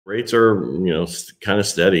Rates are, kind of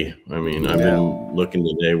steady. I mean, I've been looking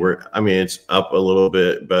today it's up a little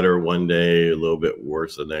bit better one day, a little bit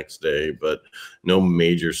worse the next day, but no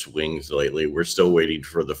major swings lately. We're still waiting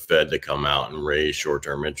for the Fed to come out and raise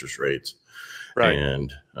short-term interest rates. Right.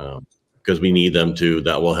 And because we need them to,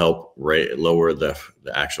 that will help lower the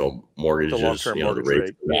actual mortgages, the long-term mortgage the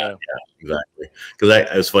rates. rate. Yeah, exactly. Because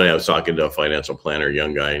it was funny. I was talking to a financial planner,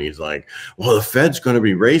 young guy, and he's like, "Well, the Fed's going to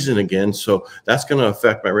be raising again, so that's going to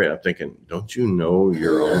affect my rate." I'm thinking, don't you know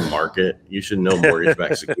your own market? You should know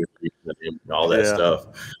mortgage-backed securities and all that stuff,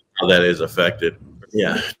 how that is affected.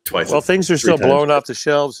 Yeah, twice. Well, things are still blowing off the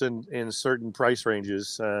shelves in certain price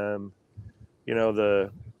ranges.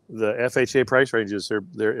 The FHA price ranges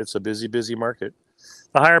it's a busy market.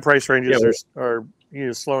 The higher price ranges are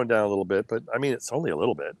slowing down a little bit, but I mean it's only a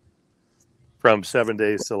little bit, from 7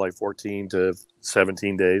 days to like 14 to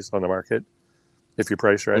 17 days on the market. If you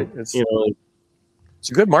price right, it's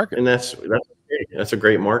a good market, and that's a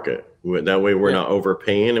great market. That way we're not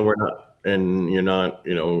overpaying, and you're not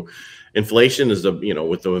inflation is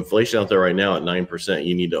with the inflation out there right now at 9%,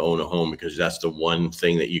 you need to own a home, because that's the one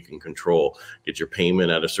thing that you can control. Get your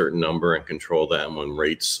payment at a certain number and control that. And when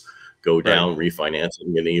rates go down, refinance it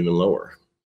and get even lower.